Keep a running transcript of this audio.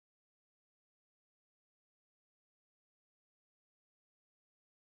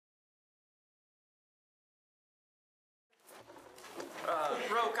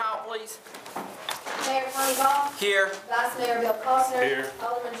please. Mayor Tony Ball. Here. Vice Mayor Bill Costner. Here.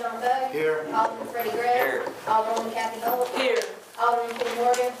 Alderman John Bug. Here. Alderman Freddie Gregg. Here. Alderman Kathy Holt. Here. Alderman Kenny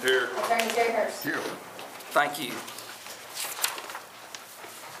Morgan. Here. Attorney Terry Hurst. Here. Thank you.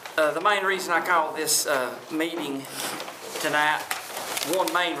 The main reason I called this meeting tonight,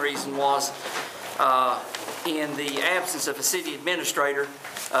 one main reason was in the absence of a city administrator,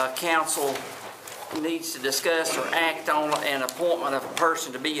 council needs to discuss or act on an appointment of a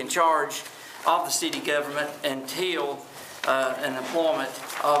person to be in charge of the city government until an appointment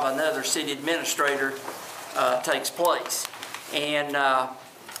of another city administrator takes place. And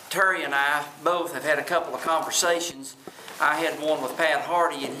Terry and I both have had a couple of conversations. I had one with Pat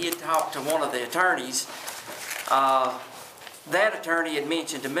Hardy, and he had talked to one of the attorneys. That attorney had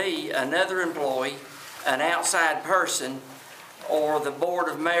mentioned to me another employee, an outside person, or the board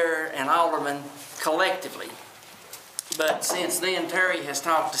of mayor and aldermen collectively. But since then, Terry has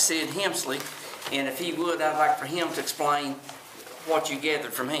talked to Sid Hemsley, and if he would, I'd like for him to explain what you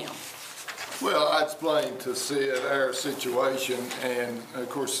gathered from him. Well, I explained to Sid our situation, and of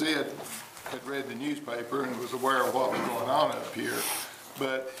course Sid had read the newspaper and was aware of what was going on up here.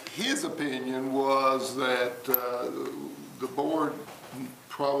 But his opinion was that the board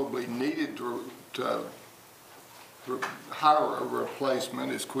probably needed to hire a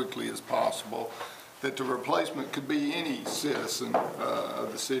replacement as quickly as possible, that the replacement could be any citizen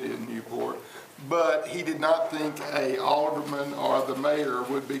of the city of Newport, but he did not think a alderman or the mayor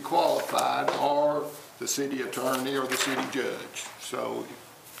would be qualified, or the city attorney or the city judge. So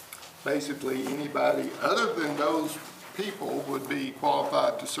basically anybody other than those people would be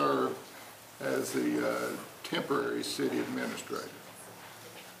qualified to serve as the temporary city administrator.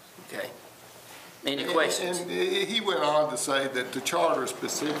 Okay. Any questions? And he went on to say that the charter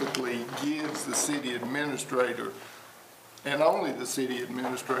specifically gives the city administrator, and only the city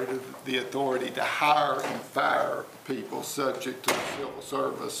administrator, the authority to hire and fire people subject to the civil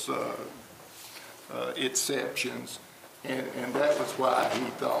service exceptions. And that was why he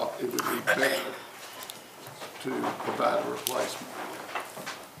thought it would be better to provide a replacement.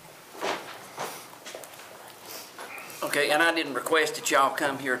 Okay, and I didn't request that y'all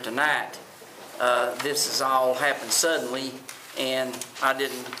come here tonight. This has all happened suddenly, and I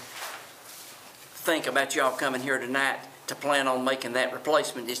didn't think about y'all coming here tonight to plan on making that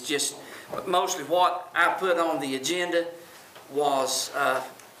replacement. It's just mostly what I put on the agenda was a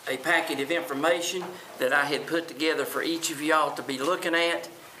packet of information that I had put together for each of y'all to be looking at.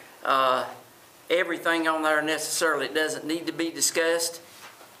 Everything on there necessarily doesn't need to be discussed.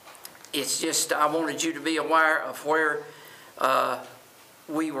 It's just I wanted you to be aware of where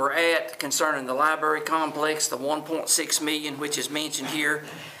we were at concerning the library complex, the $1.6 million, which is mentioned here.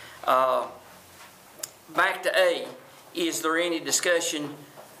 Back to A, is there any discussion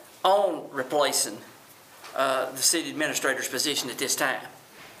on replacing the city administrator's position at this time?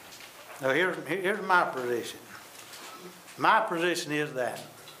 Now here's my position. My position is that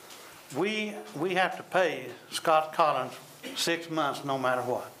we have to pay Scott Collins 6 months no matter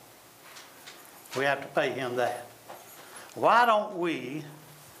what. We have to pay him that. Why don't we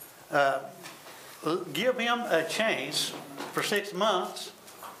give him a chance for 6 months,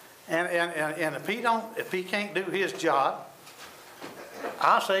 and if he can't do his job,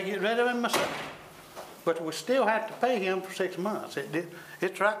 I'll say get rid of him myself. But we still have to pay him for 6 months.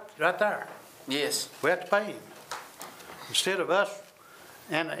 It's right there. Yes. We have to pay him instead of us.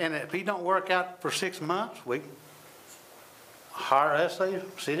 And if he don't work out for 6 months, we hire us a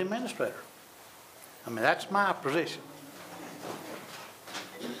city administrator. I mean, that's my position.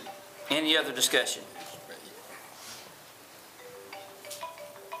 Any other discussion?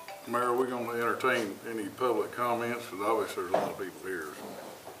 Mayor, are we going to entertain any public comments? Because obviously there's a lot of people here.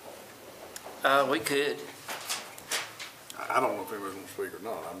 We could. I don't know if anybody's going to speak or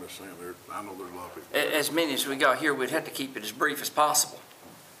not. I'm just saying I know there's a lot of people here. As many as we got here, we'd have to keep it as brief as possible.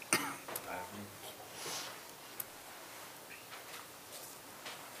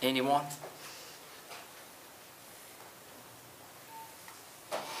 Anyone?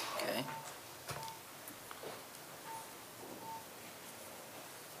 Okay.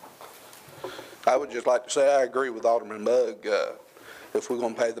 I would just like to say I agree with Alderman Bug. If we're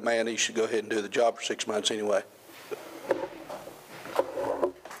going to pay the man, he should go ahead and do the job for 6 months anyway.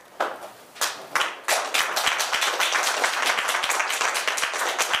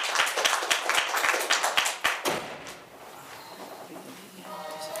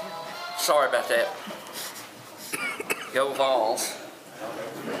 Sorry about that. Go Vols.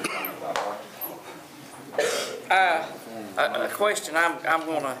 A question I'm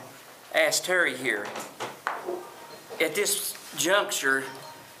going to ask Terry here. At this juncture,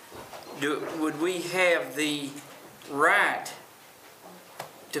 would we have the right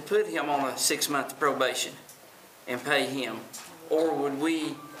to put him on a 6-month probation and pay him? Or would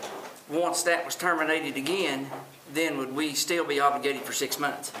we, once that was terminated again, then would we still be obligated for 6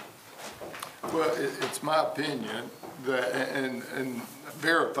 months? Well, it's my opinion that, and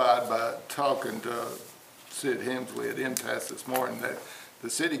verified by talking to Sid Hemsley at MTAS this morning, that the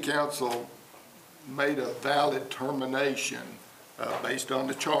city council made a valid termination based on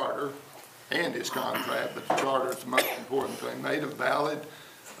the charter and his contract, but the charter is the most important thing, made a valid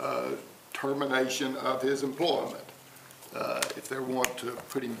termination of his employment. If they want to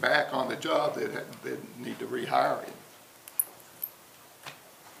put him back on the job, they'd need to rehire him.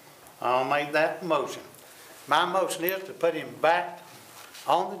 I'll make that motion. My motion is to put him back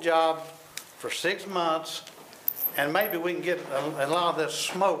on the job for 6 months, and maybe we can get a lot of this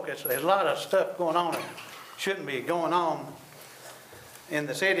smoke. There's a lot of stuff going on that shouldn't be going on in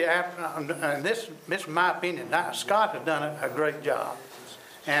the city. And this is my opinion. Now, Scott has done a great job,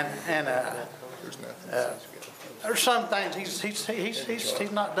 and there's some things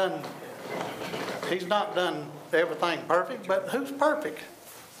he's not done. He's not done everything perfect, but who's perfect?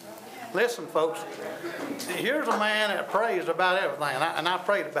 Listen, folks, here's a man that prays about everything, and I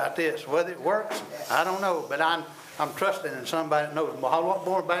prayed about this. Whether it works, I don't know, but I'm trusting in somebody that knows a lot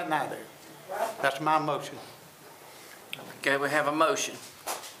more about it than I do. That's my motion. Okay, we have a motion.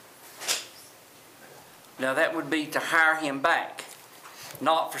 Now, that would be to hire him back,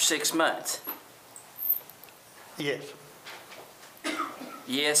 not for 6 months. Yes.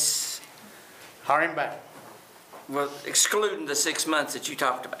 Yes, Hire him back. well, excluding the 6 months that you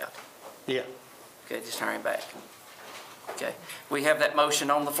talked about. Yeah. Okay, just hire him back. Okay, we have that motion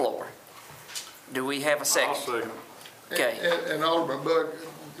on the floor. Do we have a I'll second? second. Okay. And Alderman Bug,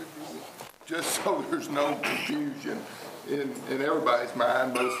 just so there's no confusion in everybody's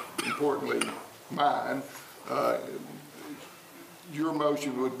mind, most importantly mine, your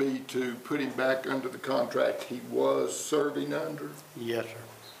motion would be to put him back under the contract he was serving under? Yes, sir.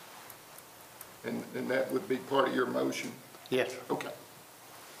 And that would be part of your motion? Yes, sir. Okay.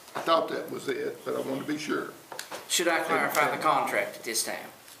 I thought that was it, but I want to be sure. Should I clarify the contract at this time?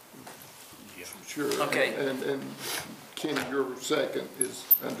 Sure. Okay. And Kenny, your second is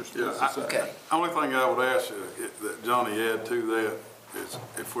understood the same. Okay. Only thing I would ask that Johnny add to that is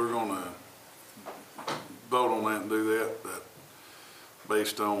if we're gonna vote on that and do that, that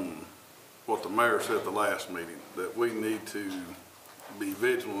based on what the mayor said at the last meeting, that we need to be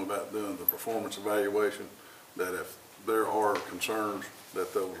vigilant about doing the performance evaluation, that if there are concerns,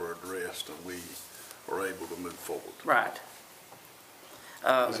 that those are addressed and we are able to move forward. Right.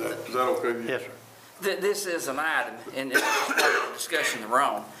 Is that okay with you? Yes, sir. This is an item, and it's part of the discussion we're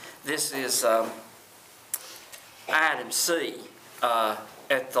on. This is item C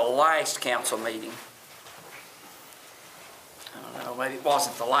at the last council meeting. I don't know, maybe it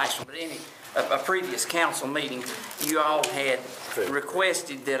wasn't the last one, but a previous council meeting, you all had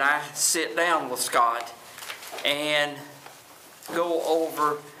requested that I sit down with Scott and go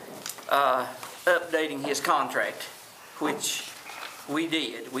over updating his contract, which we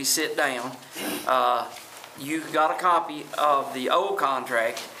did. We sit down. You got a copy of the old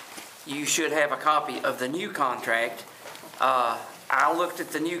contract. You should have a copy of the new contract. I looked at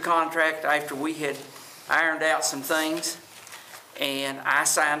the new contract after we had ironed out some things, and I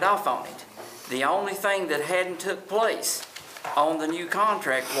signed off on it. The only thing that hadn't took place on the new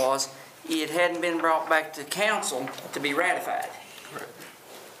contract was it hadn't been brought back to council to be ratified.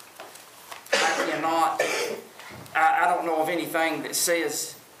 I don't know of anything that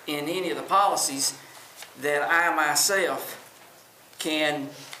says in any of the policies that I myself can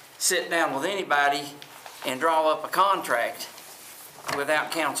sit down with anybody and draw up a contract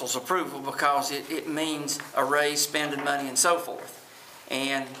without council's approval, because it means a raise, spending money, and so forth.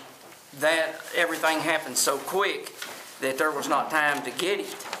 And that everything happened so quick that there was not time to get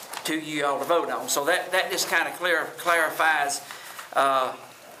it to you all to vote on. So that just kind of clarifies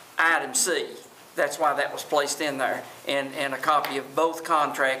item C. That's why that was placed in there. And a copy of both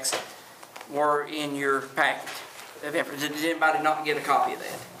contracts were in your packet. Did anybody not get a copy of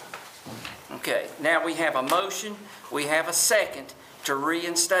that? Okay, now we have a motion, we have a second to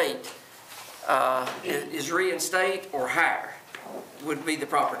reinstate. Is reinstate or hire would be the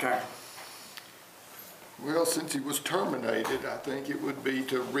proper term? Well, since he was terminated, I think it would be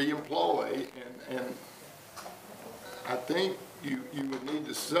to reemploy, and I think you would need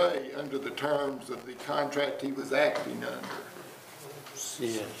to say under the terms of the contract he was acting under. Yes,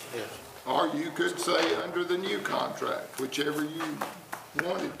 yes. Or you could say under the new contract, whichever you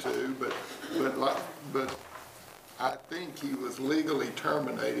wanted to, but I think he was legally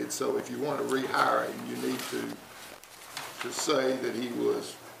terminated, so if you want to rehire him, you need to say that he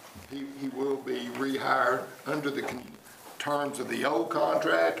will be rehired under the terms of the old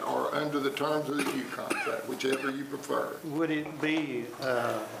contract or under the terms of the new contract, whichever you prefer. Would it be,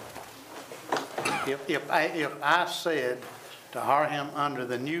 if I said to hire him under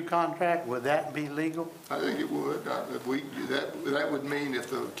the new contract, would that be legal? I think it would. That would mean if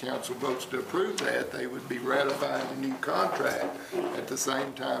the council votes to approve that, they would be ratifying the new contract at the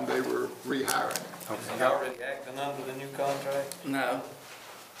same time they were rehiring him. Is he already acting under the new contract? No.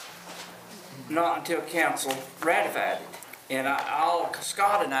 Not until council ratified it. And all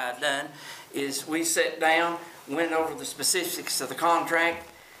Scott and I have done is we sat down, went over the specifics of the contract,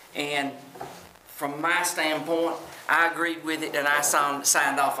 and from my standpoint, I agreed with it and I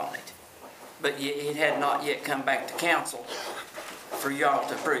signed off on it. But it had not yet come back to council for y'all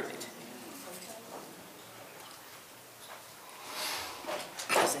to approve it.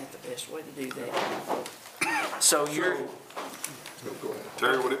 Is that the best way to do that? So you're... Go ahead.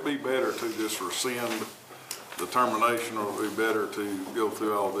 Terry, would it be better to just rescind the termination, or would it be better to go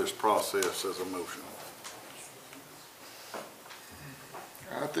through all this process as a motion?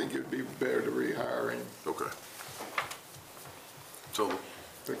 I think it'd be better to rehire him Okay. So,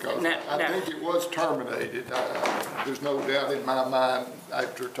 because I think it was terminated. There's no doubt in my mind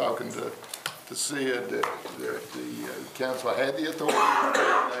after talking to Sid that the council had the authority to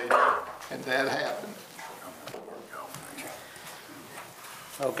terminate it, and that happened.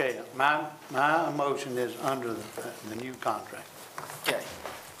 Okay, my motion is under the new contract. Okay.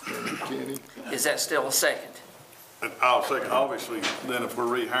 Kenny? Is that still a second? and I'll second, obviously, then if we're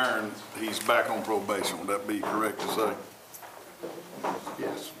rehiring, he's back on probation. Would that be correct to say?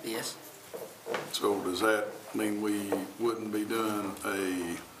 Yes. Yes. So does that mean we wouldn't be doing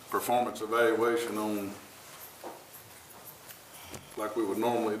a performance evaluation on, like we would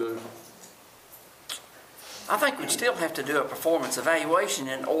normally do? I think we'd still have to do a performance evaluation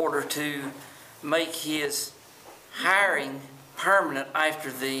in order to make his hiring permanent after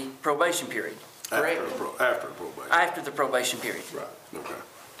the probation period, correct? After probation. After the probation period. Right.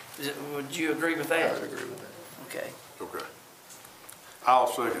 Okay, Would you agree with I that? would agree with that. Okay. okay. I'll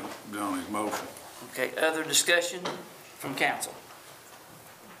second Johnny's motion. Okay, other discussion from council?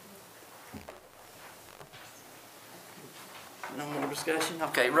 No more discussion?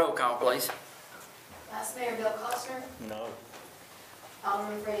 Okay, roll call, please. Vice Mayor Bill Costner, No.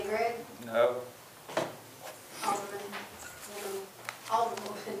 Alderman Freddie Gregg, No.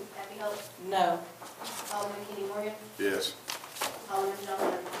 Alderwoman Kathy Hope, No. Alderman Kenny Morgan, Yes. Alderman John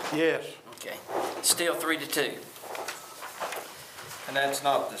Lennon. Yes. Okay, still 3-2. And that's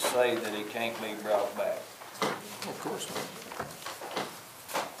not to say that he can't be brought back, Of course not.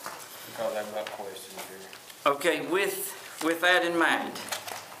 because I've got questions here. Okay, with that in mind,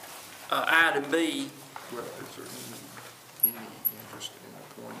 item B, Well, is there any interest in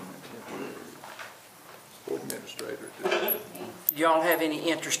appointing a temporary administrator to y'all have any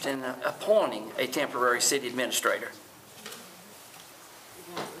interest in appointing a temporary city administrator?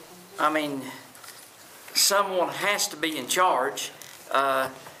 I mean, someone has to be in charge.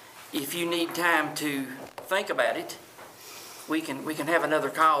 If you need time to think about it, we can have another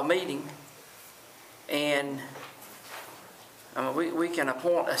call meeting, and we can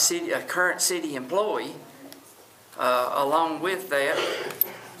appoint a current city employee. Along with that,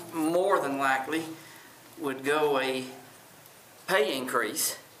 more than likely would go a pay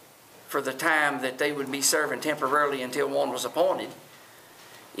increase for the time that they would be serving temporarily until one was appointed.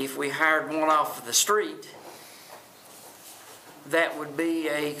 If we hired one off of the street, that would be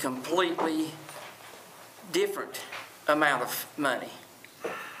a completely different amount of money.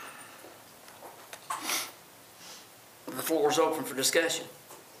 The floor is open for discussion.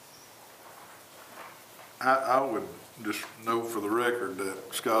 I would just note for the record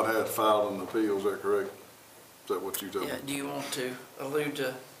that Scott has filed an appeal, is that correct? Is that what you told me? Yeah, do you want to allude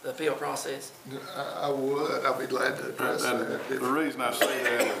to the appeal process? I would. I'd be glad to address And that. the reason I say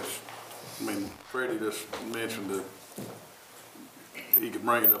that is, I mean, Freddie just mentioned that he could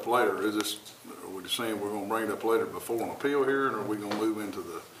bring it up later. Is this, are we just saying we're gonna bring it up later before an appeal hearing, or are we gonna move into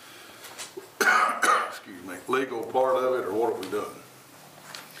the, excuse me, legal part of it, or what have we done?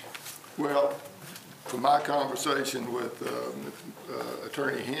 Well, from my conversation with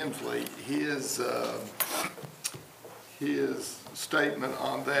Attorney Hemsley, his statement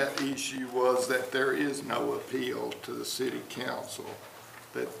on that issue was that there is no appeal to the city council,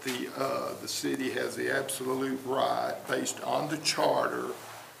 that the city has the absolute right, based on the charter,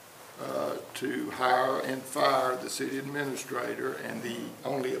 to hire and fire the city administrator, and the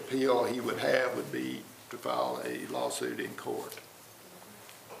only appeal he would have would be to file a lawsuit in court.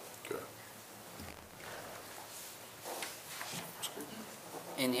 Okay.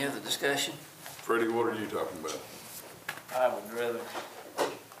 Any other discussion? Freddie, what are you talking about? I would rather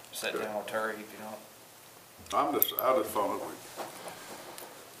sit down with Terry if you don't. I just thought it would.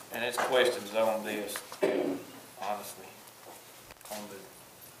 And it's questions on this, honestly, on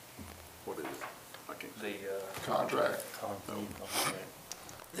What is it? I can't see. the Contract.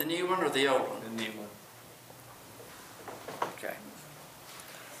 The new one or the old one? the new one. Okay.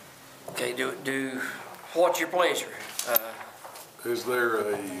 Okay, what's your pleasure? Is there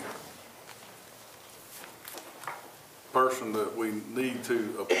a person that we need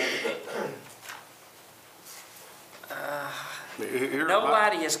to appoint? Here's my-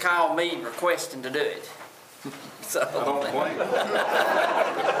 Nobody has called me requesting to do it. So. I don't blame you.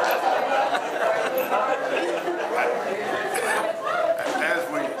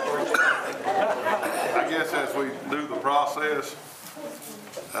 I guess as we do the process,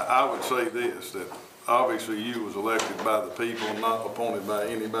 I would say this, that obviously you was elected by the people, not appointed by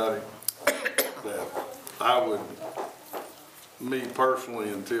anybody, that I would, me personally,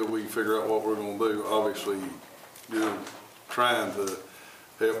 until we figure out what we're gonna do, obviously you're trying to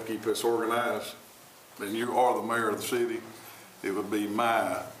help keep us organized, and you are the mayor of the city. It would be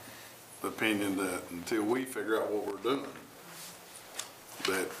my opinion that until we figure out what we're doing,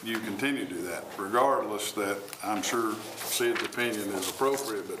 that you continue to do that, regardless that I'm sure Sid's opinion is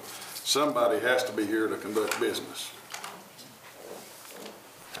appropriate, but somebody has to be here to conduct business.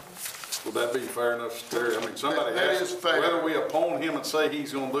 Would that be fair enough, Terry? I mean, somebody That has, is fair. whether we appoint him and say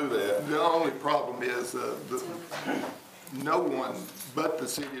he's gonna do that. The only problem is no one but the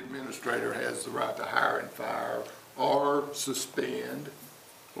city administrator has the right to hire and fire or suspend.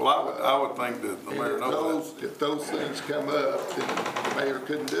 Well, I would think that the mayor knows that. If those things come up, then the mayor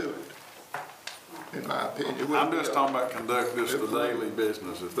couldn't do it, in my opinion. It wouldn't I'm just be talking about conduct just the daily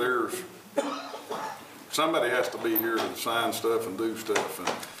business. If there's, somebody has to be here to sign stuff and do stuff,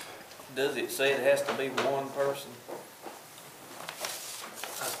 and Does it say it has to be one person?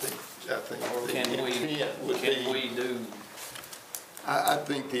 I think the Can intent would can be, we do I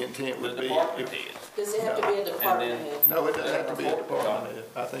think the intent the would be. department heads? Does it have to be a department head? No, it doesn't have to be a department head.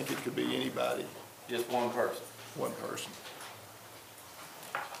 I think it could be anybody, Just one person? one person.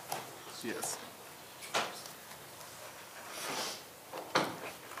 Yes. I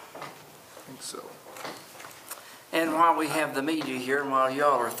think so. And while we have the media here, and while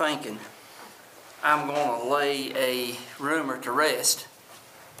y'all are thinking, I'm gonna lay a rumor to rest,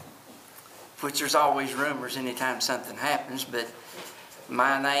 which there's always rumors anytime something happens, but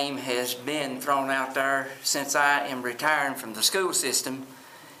my name has been thrown out there since I am retiring from the school system,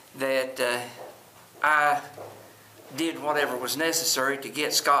 that I did whatever was necessary to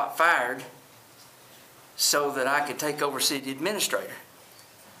get Scott fired so that I could take over city administrator.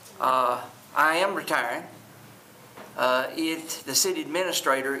 I am retiring. The city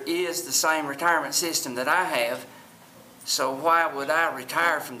administrator is the same retirement system that I have, so why would I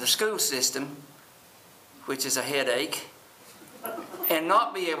retire from the school system, which is a headache, and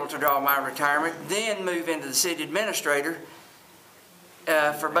not be able to draw my retirement, then move into the city administrator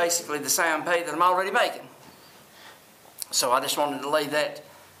for basically the same pay that I'm already making? So I just wanted to lay that,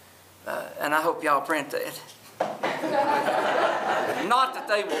 and I hope y'all print that. Not that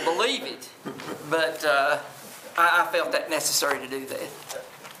they will believe it, but I felt that necessary to do that.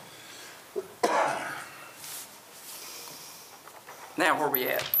 Now, where we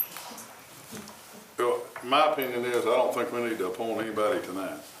at? Well, my opinion is, I don't think we need to appoint anybody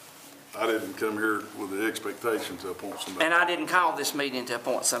tonight. I didn't come here with the expectation to appoint somebody. And I didn't call this meeting to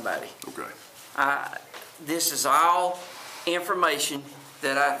appoint somebody. Okay. This is all information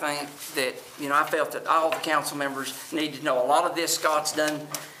that I think that, I felt that all the council members need to know. A lot of this Scott's done,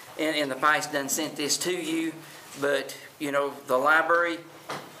 in the past, done sent this to you, but, the library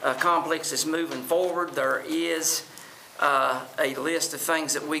complex is moving forward. There is a list of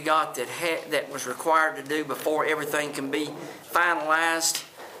things that we got that was required to do before everything can be finalized.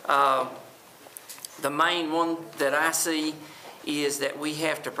 The main one that I see is that we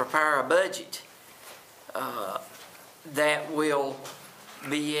have to prepare a budget that will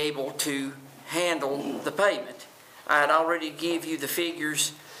be able to handle the payment. I had already give you the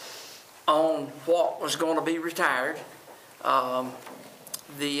figures on what was going to be retired. The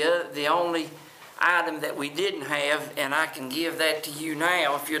only item that we didn't have, and I can give that to you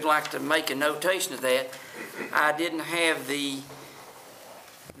now if you'd like to make a notation of that, I didn't have the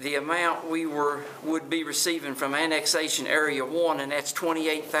amount we would be receiving from Annexation Area 1, and that's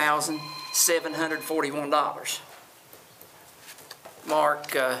 $28,741.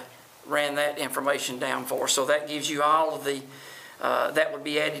 Mark, ran that information down for us. So that gives you all of the, that would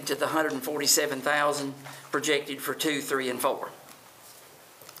be added to the 147,000 projected for 2, 3, and 4.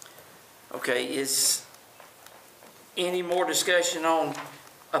 Okay, is any more discussion on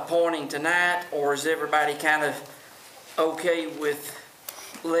appointing tonight, or is everybody kind of okay with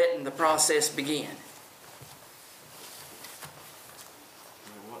letting the process begin?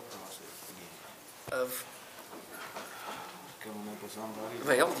 What process again? Of, Coming up with somebody?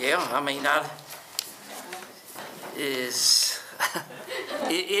 well, yeah, I mean, it's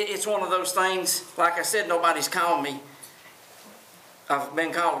one of those things, like I said, nobody's called me. I've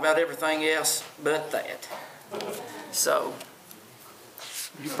been called about everything else but that. So,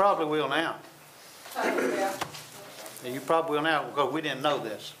 You probably will now. You probably will now, because we didn't know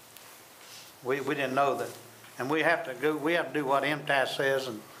this. We didn't know that. And we have to do what MTS says,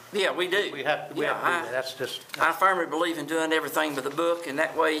 and yeah, we do. we have to do that. That's just. I firmly believe in doing everything by the book, and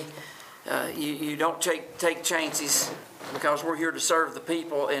that way you don't take chances, because we're here to serve the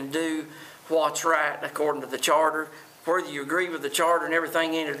people and do what's right according to the charter. Whether you agree with the charter and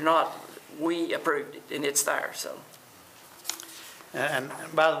everything in it or not, we approved it, and it's there. So. And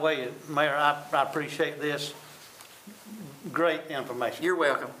by the way, Mayor, I appreciate this. Great information. You're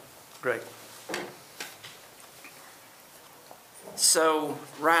welcome. Great. So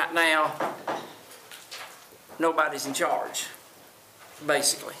right now, nobody's in charge,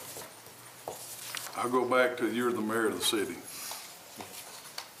 basically. I'll go back to you're the mayor of the city.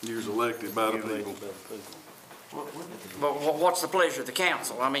 You're elected by the people. But what's the pleasure of the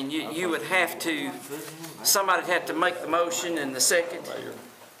council? I mean, you would have to, somebody'd have to make the motion and the second.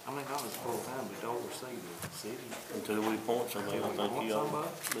 I mean, I was full-time, but oversee the city. Until we appoint somebody, I think you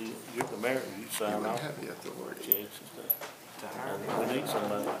ought to be, you're the mayor, you sign off Have the authority. checks and stuff. And we need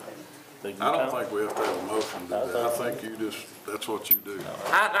somebody. I don't think we have to have a motion to do that. I think you just, that's what you do.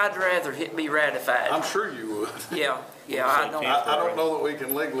 I'd rather it be ratified. I'm sure you would. Yeah, I don't. I don't know that we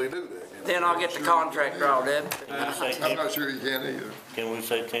can legally do that. Then I'll get the contract drawn up. Can we say I'm not sure you can either. Can we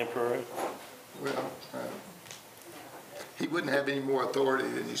say temporary? Well, he wouldn't have any more authority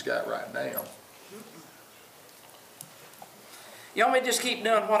than he's got right now. You want me to just keep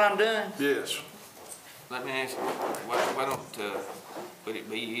doing what I'm doing? Yes. Let me ask you, why don't, would it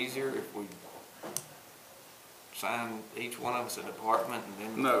be easier if we sign each one of us a department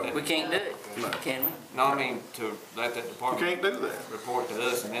and then? No. We can't do it, No. can we? No, I mean, to let that You department. can't do that. Report to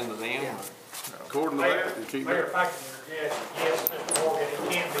us and then to them. Yeah. According to that, you can't do Mayor, it. if I can interject, yes, Mr. Morgan,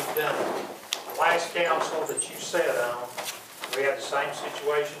 it can be done. Last council that you sat on, we had the same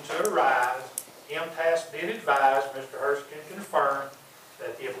situation to arise. MTS did advise, Mr. Hurst can confirm,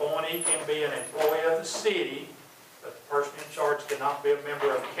 that the appointee can be an employee of the city, but the person in charge cannot be a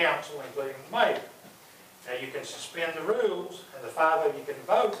member of the council, including the mayor. Now, you can suspend the rules, and the 5 of you can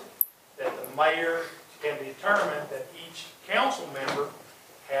vote that the mayor can determine that each council member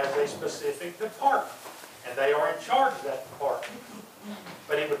has a specific department, and they are in charge of that department.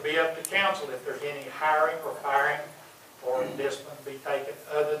 But it would be up to council if there's any hiring or firing or discipline to be taken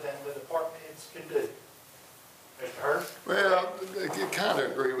other than the department heads can do. Mr. Hurst? Well, I kind of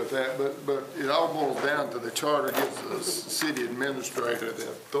agree with that, but it all boils down to the charter gives the city administrator the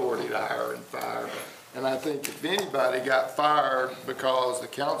authority to hire and fire. And I think if anybody got fired because the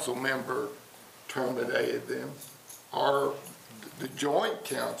council member terminated them, or the joint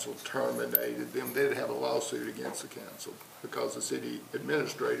council terminated them, they'd have a lawsuit against the council, because the city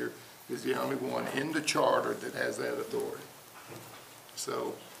administrator is the only one in the charter that has that authority.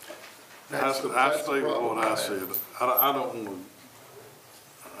 So I stay with what I said. I don't want to,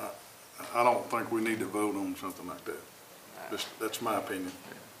 I don't think we need to vote on something like that. That's my opinion.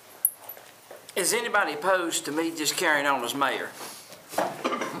 Is anybody opposed to me just carrying on as mayor?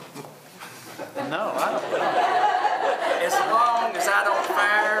 No, I don't. As long as I don't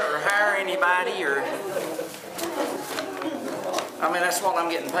fire or hire anybody, or, I mean, that's what I'm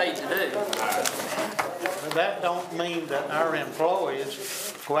getting paid to do. But that don't mean that our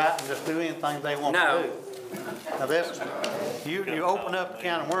employees go out and just do anything they want No. to do. Now that's, you open up a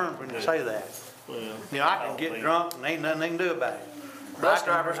can of worms when you say that. You know, I can get drunk and ain't nothing they can do about it. Bus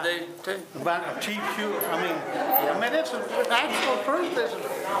drivers do too. About a cheap fuel, I mean, it's the actual truth.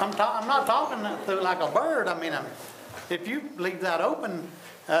 I'm not talking like a bird. I mean, if you leave that open,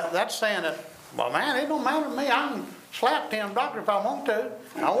 that's saying that, well, man, it don't matter to me. I can slap 10 doctors if I want to.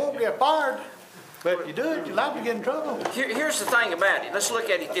 I won't get fired. But if you do it, you're liable to get in trouble. Here's the thing about it. Let's look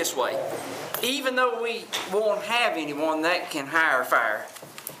at it this way. Even though we won't have anyone that can hire or fire,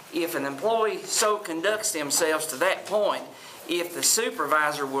 if an employee so conducts themselves to that point, if the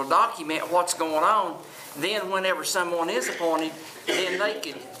supervisor will document what's going on, then whenever someone is appointed, then they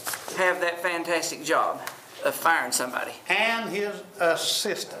could have that fantastic job of firing somebody. And his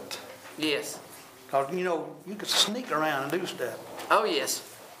assistant. Yes. Because, you know, you could sneak around and do stuff. Oh, yes.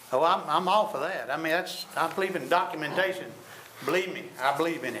 Oh, I'm all for that. I mean, I believe in documentation. Believe me, I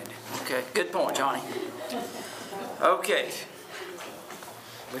believe in it. Okay, good point, Johnny. Okay.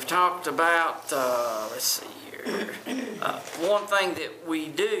 We've talked about, let's see here. One thing that we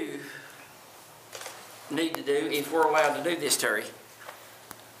do need to do, if we're allowed to do this, Terry,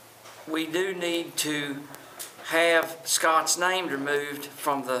 we do need to have Scott's name removed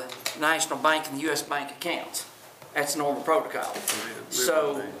from the National Bank and the U.S. Bank accounts. That's normal protocol.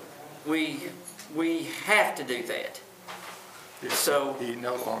 So we have to do that. So He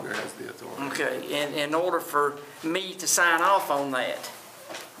no longer has the authority. okay, and in order for me to sign off on that,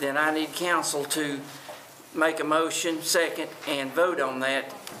 then I need council to make a motion, second, and vote on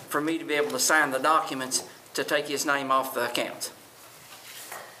that for me to be able to sign the documents to take his name off the accounts.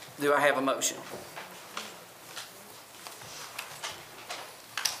 Do I have a motion?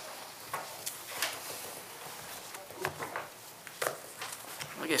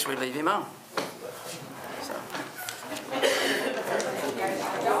 I guess we leave him on. So.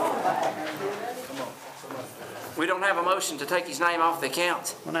 We don't have a motion to take his name off the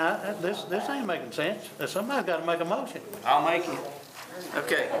accounts. Well, now, this ain't making sense. Somebody's got to make a motion. I'll make it.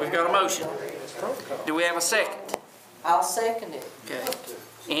 Okay, we've got a motion. Do we have a second? I'll second it. Okay.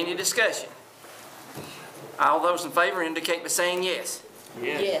 Any discussion? All those in favor indicate by saying yes.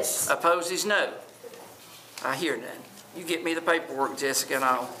 Yes. Opposed is no. I hear none. You get me the paperwork, Jessica, and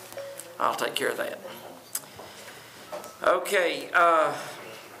I'll take care of that. Okay,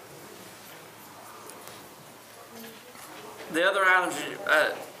 the other items,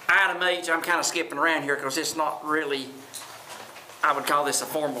 item H, I'm kind of skipping around here because it's not really, I would call this a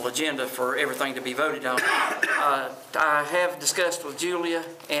formal agenda for everything to be voted on. I have discussed with Julia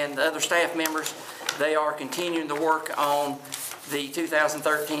and the other staff members. They are continuing to work on the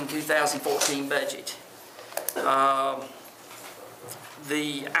 2013-2014 budget.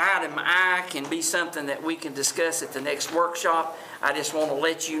 The item I can be something that we can discuss at the next workshop. I just want to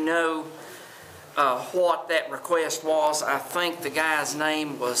let you know what that request was. I think the guy's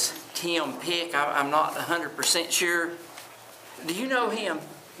name was Tim Pick. I'm not 100% sure. Do you know him,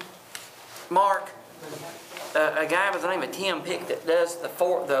 Mark? A guy by the name of Tim Pick that does the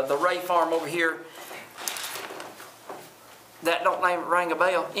Ray Farm over here. That don't ring a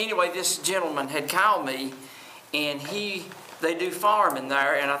bell. Anyway, this gentleman had called me, and they do farming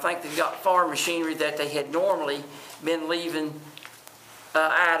there, and I think they've got farm machinery that they had normally been leaving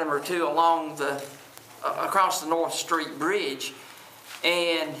an item or two along across the North Street Bridge,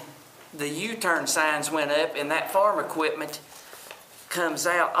 and the U-turn signs went up, and that farm equipment comes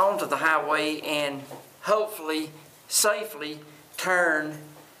out onto the highway and hopefully safely turn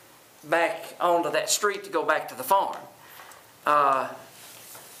back onto that street to go back to the farm.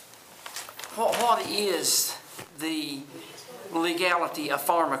 What is the legality of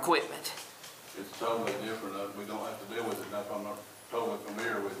farm equipment? It's totally different. We don't have to deal with it enough. I'm not totally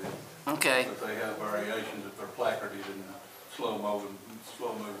familiar with it. Okay. But they have variations if they're placarded in slow-moving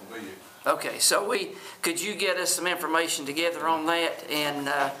vehicles. Okay, so could you get us some information together on that? And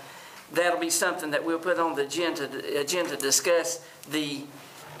that'll be something that we'll put on the agenda to discuss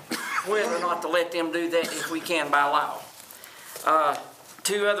whether or not to let them do that if we can by law.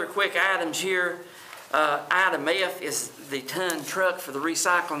 Two other quick items here. Item F is the ton truck for the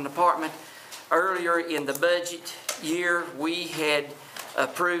recycling department. Earlier in the budget year, we had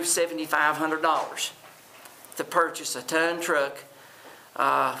approved $7,500 to purchase a ton truck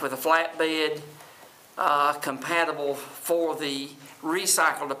with a flatbed compatible for the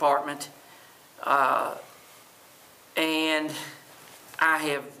recycle department. And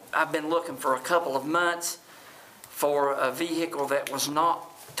I've been looking for a couple of months for a vehicle that was not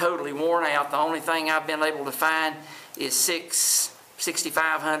totally worn out. The only thing I've been able to find is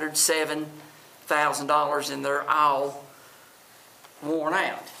 $6,500, $7,000, and they're all worn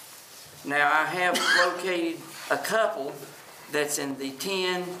out. Now I have located a couple that's in the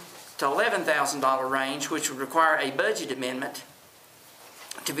 $10,000 to $11,000 range, which would require a budget amendment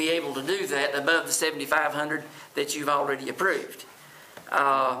to be able to do that above the $7,500 that you've already approved.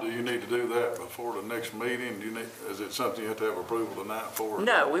 Do you need to do that before the next meeting? Is it something you have to have approval tonight for?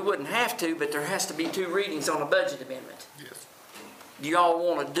 No, we wouldn't have to, but there has to be 2 readings on a budget amendment. Yes. Do you all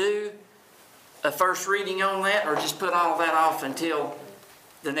want to do a first reading on that, or just put all that off until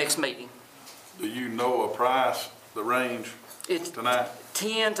the next meeting? Do you know a price, the range tonight?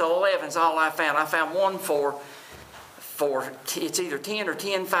 10 to 11 is all I found. I found one for it's either 10 or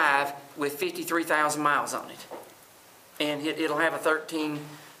 10.5 with 53,000 miles on it. And it'll have a 13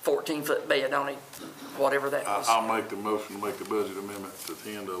 14-foot bed on it, whatever that was. I'll make the motion to make the budget amendment to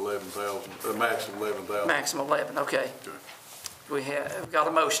 10 to 11,000, max of 11,000. Maximum 11, okay. Okay. We've got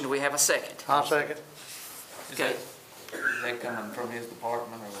a motion, do we have a second? I'll second. Okay. Is that coming from his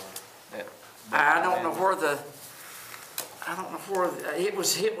department or that? I don't know where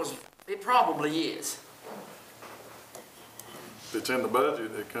it probably is. If it's in the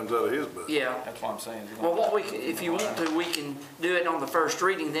budget, it comes out of his budget. Yeah. That's what I'm saying. Well, if you want to, we can do it on the first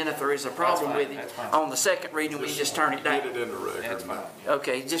reading, then if there is a problem with it, That's fine. on the second reading, we just turn it Get down. it in the record. That's fine.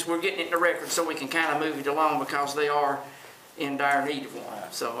 Okay, just we're getting it in the record so we can kind of move it along because they are in dire need of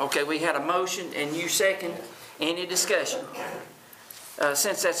one. So, okay, we had a motion and you second. Any discussion?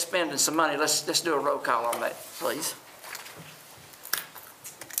 Since that's spending some money, let's do a roll call on that, please.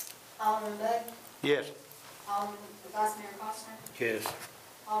 Alderman Bud, Yes. Alderman Vice Mayor Costner, Yes.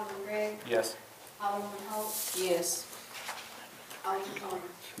 Alderman Gregg, Yes. Alderwoman Holt, Yes. Alderman Corner.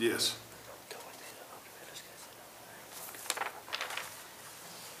 Yes.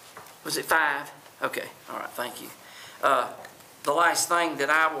 Was it 5? Okay, all right, thank you. The last thing that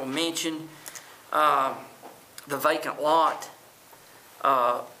I will mention, the vacant lot.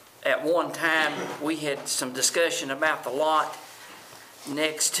 At one time, we had some discussion about the lot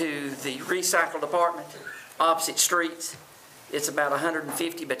next to the recycle department, opposite streets. It's about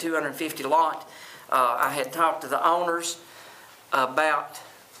 150 by 250 lot. I had talked to the owners about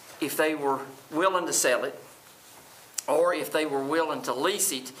if they were willing to sell it or if they were willing to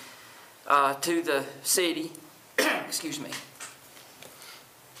lease it to the city, excuse me,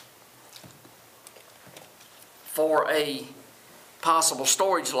 for a possible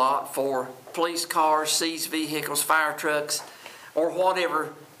storage lot for police cars, seized vehicles, fire trucks, or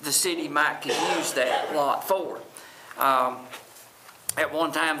whatever the city might could use that lot for. At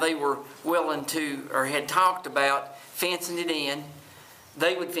one time, they were willing to, or had talked about fencing it in.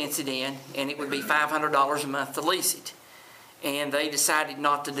 They would fence it in, and it would be $500 a month to lease it. And they decided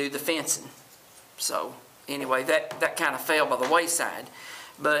not to do the fencing. So anyway, that kind of fell by the wayside.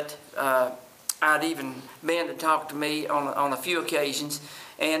 But I'd even been to talk to me on a few occasions,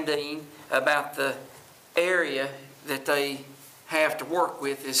 and Dean, about the area that they have to work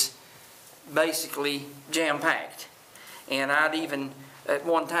with is basically jam-packed. And I'd even at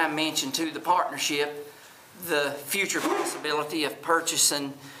one time mentioned to the partnership the future possibility of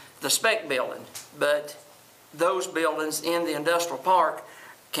purchasing the spec building. But those buildings in the industrial park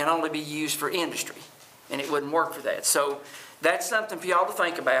can only be used for industry, and it wouldn't work for that. So that's something for y'all to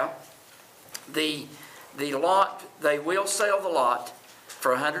think about. The lot, they will sell the lot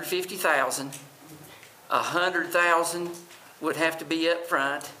for $150,000. $100,000 would have to be up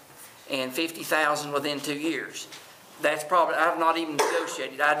front, and $50,000 within 2 years. That's probably, I've not even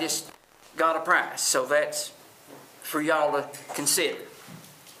negotiated. I just got a price. So that's for y'all to consider.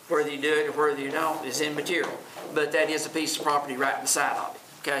 Whether you do it or whether you don't is immaterial. But that is a piece of property right beside of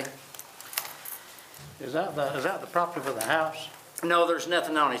it, okay? Is that the property for the house? No, there's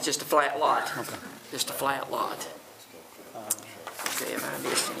nothing on it. It's just a flat lot. Okay. Just a flat lot. Okay, am I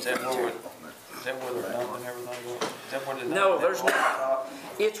missing Is that anything? where they're dumping everything? Is that where they're No, dumping there's it? not.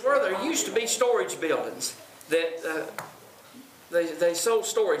 It's where there used to be storage buildings that they sold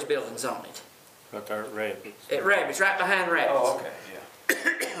storage buildings on it. Right there at Rabbits. At Rabbits, right behind Rabbits. Oh, okay,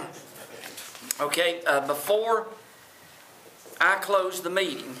 yeah. Okay, before I close the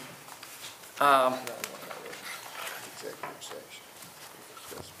meeting,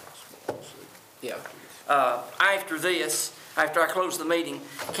 after I close the meeting,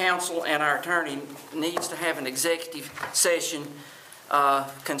 council and our attorney needs to have an executive session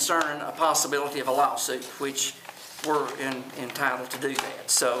concerning a possibility of a lawsuit, which we're entitled to do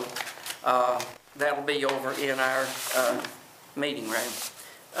that. So that'll be over in our meeting room.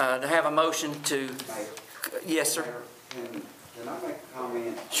 To have a motion to, yes, sir. Can I make a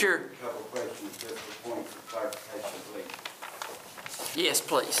comment? Sure. A couple of questions, just for point of clarification, please. Yes,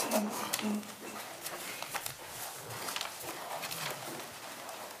 please.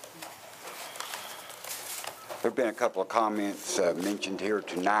 There've been a couple of comments mentioned here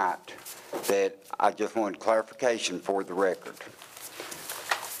tonight that I just wanted clarification for the record.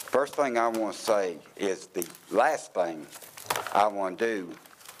 First thing I want to say is the last thing I want to do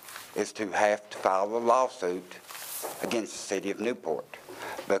is to have to file a lawsuit against the city of Newport,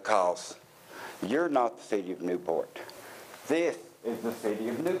 because you're not the city of Newport. This is the city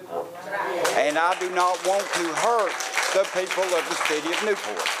of Newport. And I do not want to hurt the people of the city of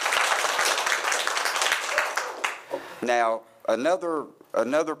Newport. Now,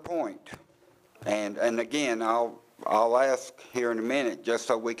 another point, and again, I'll ask here in a minute just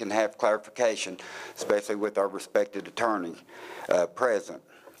so we can have clarification, especially with our respected attorney present.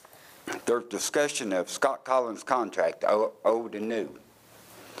 there's discussion of Scott Collins' contract, old and new.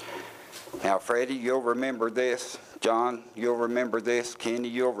 Now, Freddie, you'll remember this. John, you'll remember this. Kenny,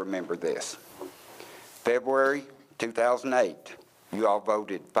 you'll remember this. February 2008, you all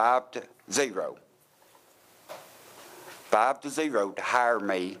voted 5-0. 5-0 to hire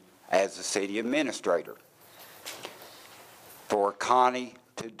me as the city administrator for Connie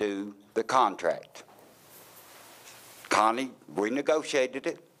to do the contract. Connie, we negotiated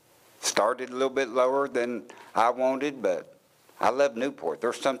it. Started a little bit lower than I wanted, but I love Newport.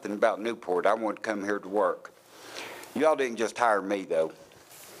 There's something about Newport. I want to come here to work. Y'all didn't just hire me, though.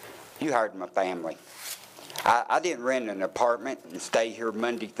 You hired my family. I didn't rent an apartment and stay here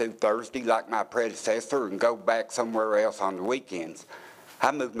Monday through Thursday like my predecessor and go back somewhere else on the weekends.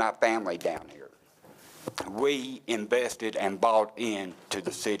 I moved my family down here. We invested and bought into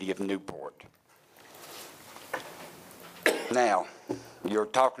the city of Newport. Now, you're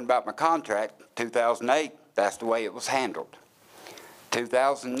talking about my contract, 2008, that's the way it was handled.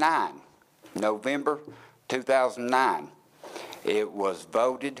 2009, November 2009, it was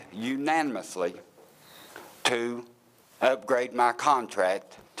voted unanimously to upgrade my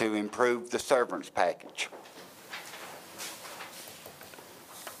contract to improve the severance package.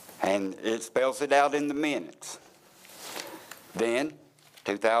 And it spells it out in the minutes. Then,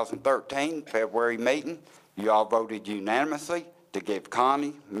 2013, February meeting, you all voted unanimously to give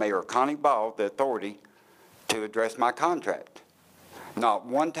Mayor Connie Ball the authority to address my contract. Not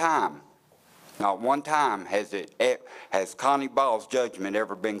one time has Connie Ball's judgment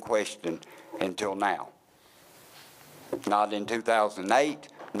ever been questioned until now. Not in 2008,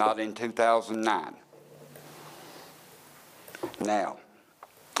 not in 2009. Now,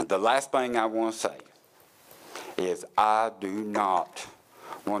 the last thing I want to say is I do not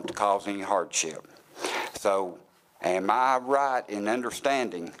want to cause any hardship. So, am I right in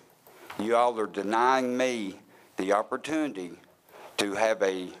understanding you all are denying me the opportunity to have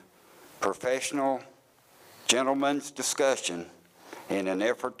a professional gentleman's discussion in an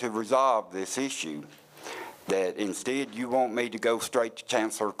effort to resolve this issue, that instead you want me to go straight to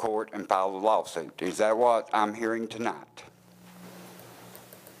Chancellor Court and file a lawsuit? Is that what I'm hearing tonight?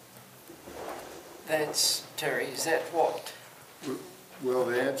 That's, Terry, is that what? Well,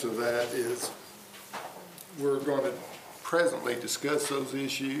 the answer to that is we're going to presently discuss those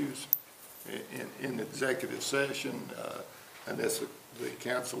issues in executive session, unless the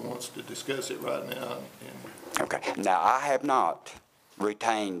council wants to discuss it right now. Okay. Now, I have not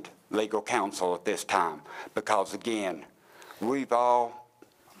retained legal counsel at this time because, again,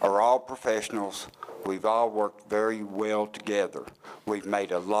 are all professionals. We've all worked very well together. We've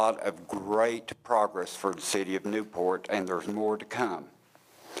made a lot of great progress for the city of Newport, and there's more to come.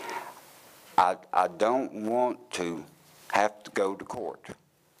 I don't want to have to go to court,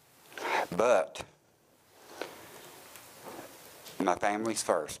 but my family's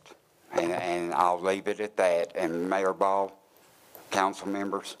first, and I'll leave it at that. And Mayor Ball, council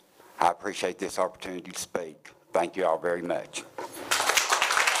members, I appreciate this opportunity to speak. Thank you all very much.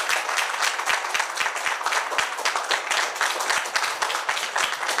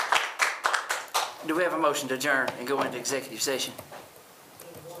 Do we have a motion to adjourn and go into executive session?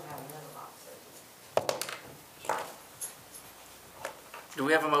 Do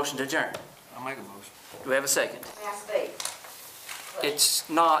we have a motion to adjourn? I'll make a motion. Do we have a second? May I speak? It's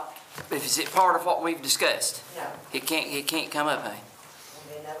not, is it part of what we've discussed? No. It can't come up, hey?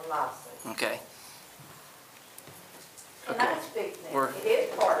 There'll be another lawsuit. Okay. Can Okay. I speak now? We're- It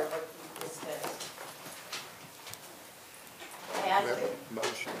is part of what you discussed. May I We have speak? a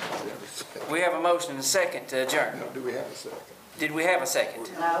motion. We have a motion and a second to adjourn. No, do we have a second? Did we have a second?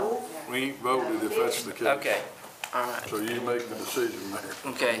 No. We ain't voted if that's the case. Okay, all right, So you make the decision there.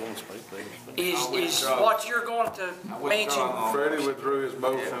 okay. Is what you're going to mention, Freddie withdrew his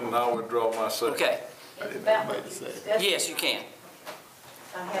motion, and I withdraw my second. okay, I It's didn't about know what what you to say. discussed. yes, you can.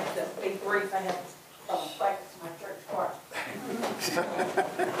 I have to be brief. I have to practice my church choir.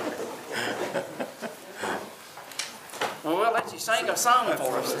 Well, we'll let you sing a song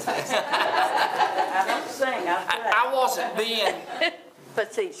for us. I don't sing, I wasn't being,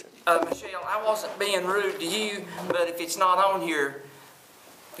 facetious. Michelle, I wasn't being rude to you, but if it's not on here,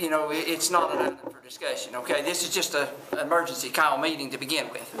 you know, it's not an item for discussion, okay? This is just an emergency call meeting to begin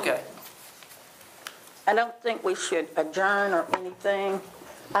with, okay? I don't think we should adjourn or anything.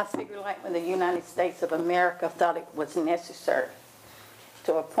 I figure like when the United States of America thought it was necessary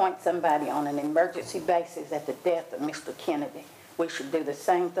to appoint somebody on an emergency basis at the death of Mr. Kennedy, we should do the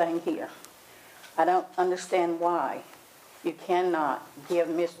same thing here. I don't understand why you cannot give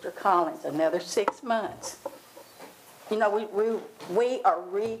Mr. Collins another 6 months you know, we are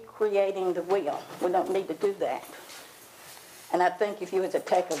recreating the wheel. We don't need to do that. And I think if you were to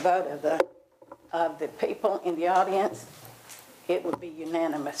take a vote of the people in the audience, it would be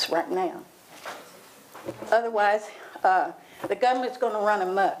unanimous right now. Otherwise, the government's going to run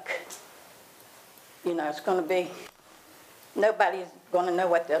amok. You know, it's going to be, nobody's going to know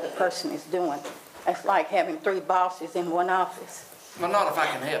what the other person is doing. It's like having 3 bosses in one office. Well, not if I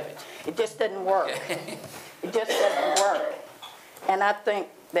can help it. It just doesn't work. It just doesn't work. And I think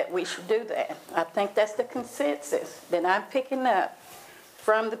that we should do that. I think that's the consensus that I'm picking up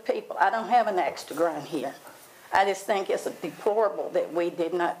from the people. I don't have an axe to grind here. I just think it's deplorable that we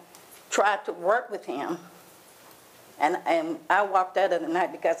did not try to work with him. And I walked out of the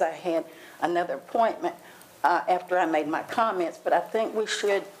night because I had another appointment after I made my comments, but I think we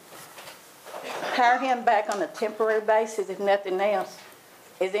should hire him back on a temporary basis, if nothing else.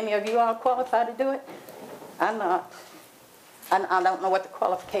 Is any of you all qualified to do it? I'm not. I don't know what the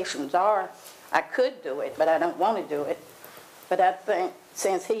qualifications are. I could do it, but I don't want to do it. But I think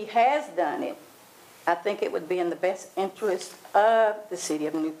since he has done it, I think it would be in the best interest of the city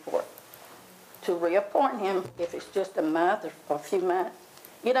of Newport to reappoint him if it's just a month or a few months.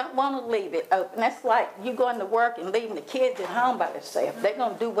 You don't want to leave it open. That's like you going to work and leaving the kids at home by themselves. They're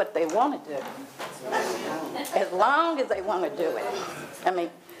going to do what they want to do, as long as they want to do it. I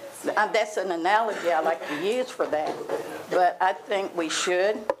mean, that's an analogy I like to use for that. But I think we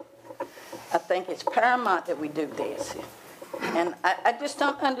should. I think it's paramount that we do this. And I just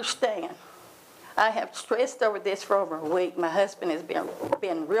don't understand. I have stressed over this for over a week. My husband has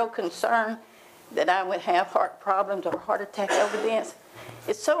been real concerned that I would have heart problems or a heart attack over this.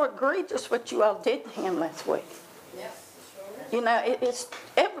 It's so egregious what you all did to him last week. You know, it's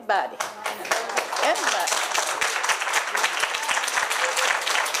everybody. Everybody.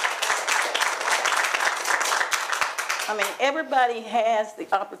 I mean, everybody has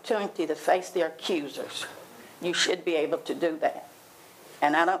the opportunity to face their accusers. You should be able to do that.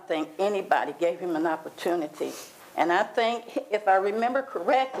 And I don't think anybody gave him an opportunity. And I think, if I remember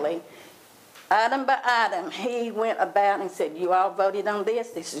correctly, item by item, he went about and said, you all voted on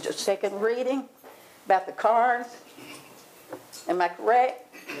this. This is your second reading about the cars. Am I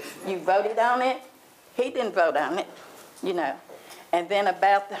correct? You voted on it. He didn't vote on it, you know. And then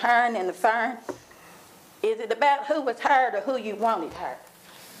about the hiring and the firing. Is it about who was hired or who you wanted hired?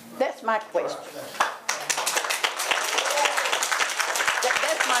 That's my question.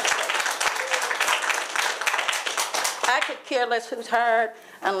 That's my question. I could care less who's hired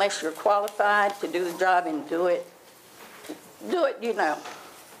unless you're qualified to do the job and do it, you know,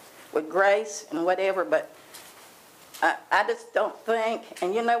 with grace and whatever, but I just don't think,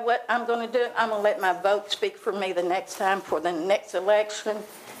 and you know what I'm going to do? I'm going to let my vote speak for me the next time for the next election,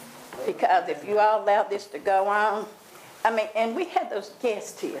 because if you all allow this to go on, I mean, and we had those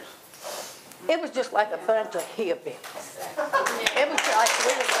guests here. It was just like a bunch of hillbillies. It was like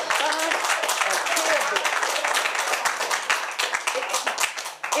we were a bunch of hillbillies.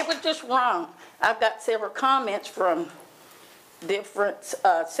 It was just wrong. I've got several comments from different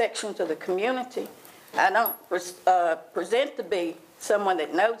sections of the community. I don't present to be someone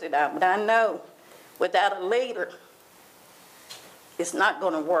that knows it all, but I know without a leader, it's not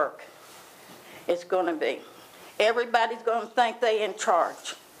going to work. It's going to be. Everybody's going to think they're in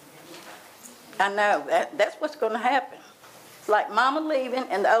charge. I know, that's what's going to happen. It's like mama leaving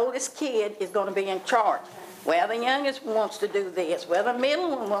and the oldest kid is going to be in charge. Well, the youngest wants to do this. Well, the middle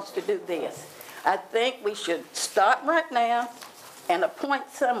one wants to do this. I think we should stop right now and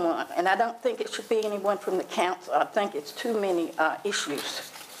appoint someone. And I don't think it should be anyone from the council. I think it's too many issues.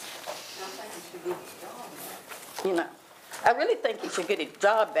 You know, I really think he should get his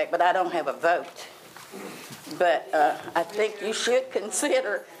job back, but I don't have a vote. But I think you should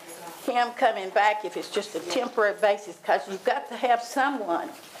consider him coming back if it's just a temporary basis, because you've got to have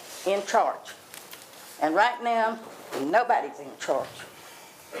someone in charge. And right now, nobody's in charge.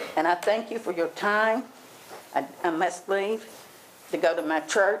 And I thank you for your time. I must leave to go to my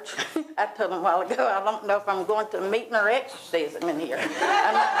church. I told them a while ago, I don't know if I'm going to a meeting or exorcism in here.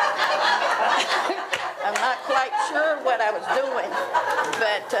 I'm not quite sure what I was doing.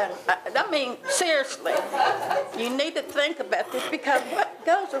 But, I mean, seriously, you need to think about this, because what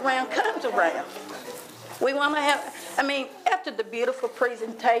goes around comes around. We want to have, I mean, after the beautiful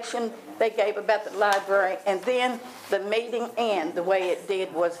presentation they gave about the library, and then the meeting and the way it did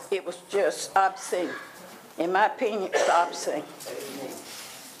it was just obscene. In my opinion, it's obscene.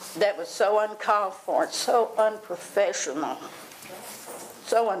 That was so uncalled for, so unprofessional.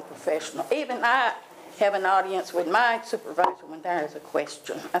 So unprofessional. Even I have an audience with my supervisor when there is a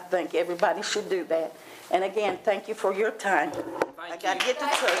question. I think everybody should do that. And again, thank you for your time. I got to get to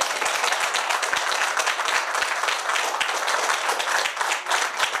church.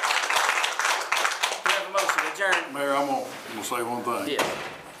 We have a motion to adjourn. Mayor, I'm gonna say one thing. Yes.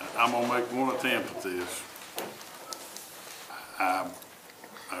 I'm gonna make one attempt at this.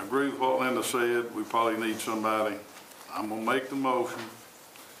 I agree with what Linda said. We probably need somebody. I'm gonna make the motion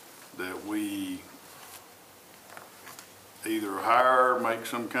that we either hire, make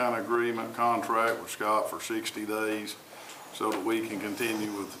some kind of agreement, contract with Scott for 60 days so that we can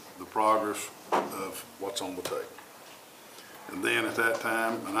continue with the progress of what's on the table. And then at that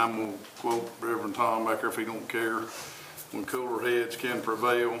time, and I'm gonna quote Reverend Tom Becker if he don't care, when cooler heads can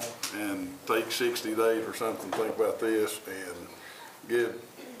prevail and take 60 days or something, think about this and get,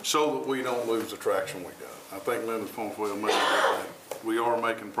 so that we don't lose the traction we got. I think Linda's point well made that we are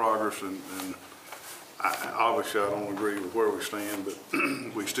making progress and obviously I don't agree with where we stand, but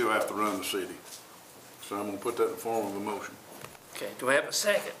we still have to run the city. So I'm gonna put that in the form of a motion. Okay, do we have a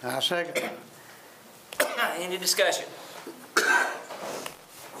second? I second. Any discussion?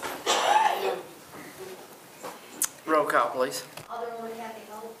 Roll call, please. Alderwoman Kathy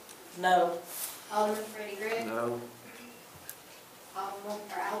Hope, No. Alderman Freddie Gregg, No. Alderman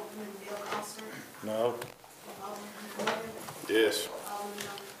Bill Coster, No. Alderman Morgan, Yes. Alderman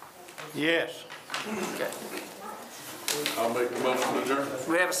Johnson. Yes. Okay. I'll make the motion to adjourn.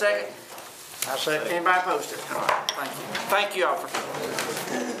 Do we have a second? I second. Anybody opposed to it? All right, thank you. Thank you all for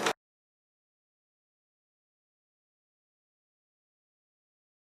coming.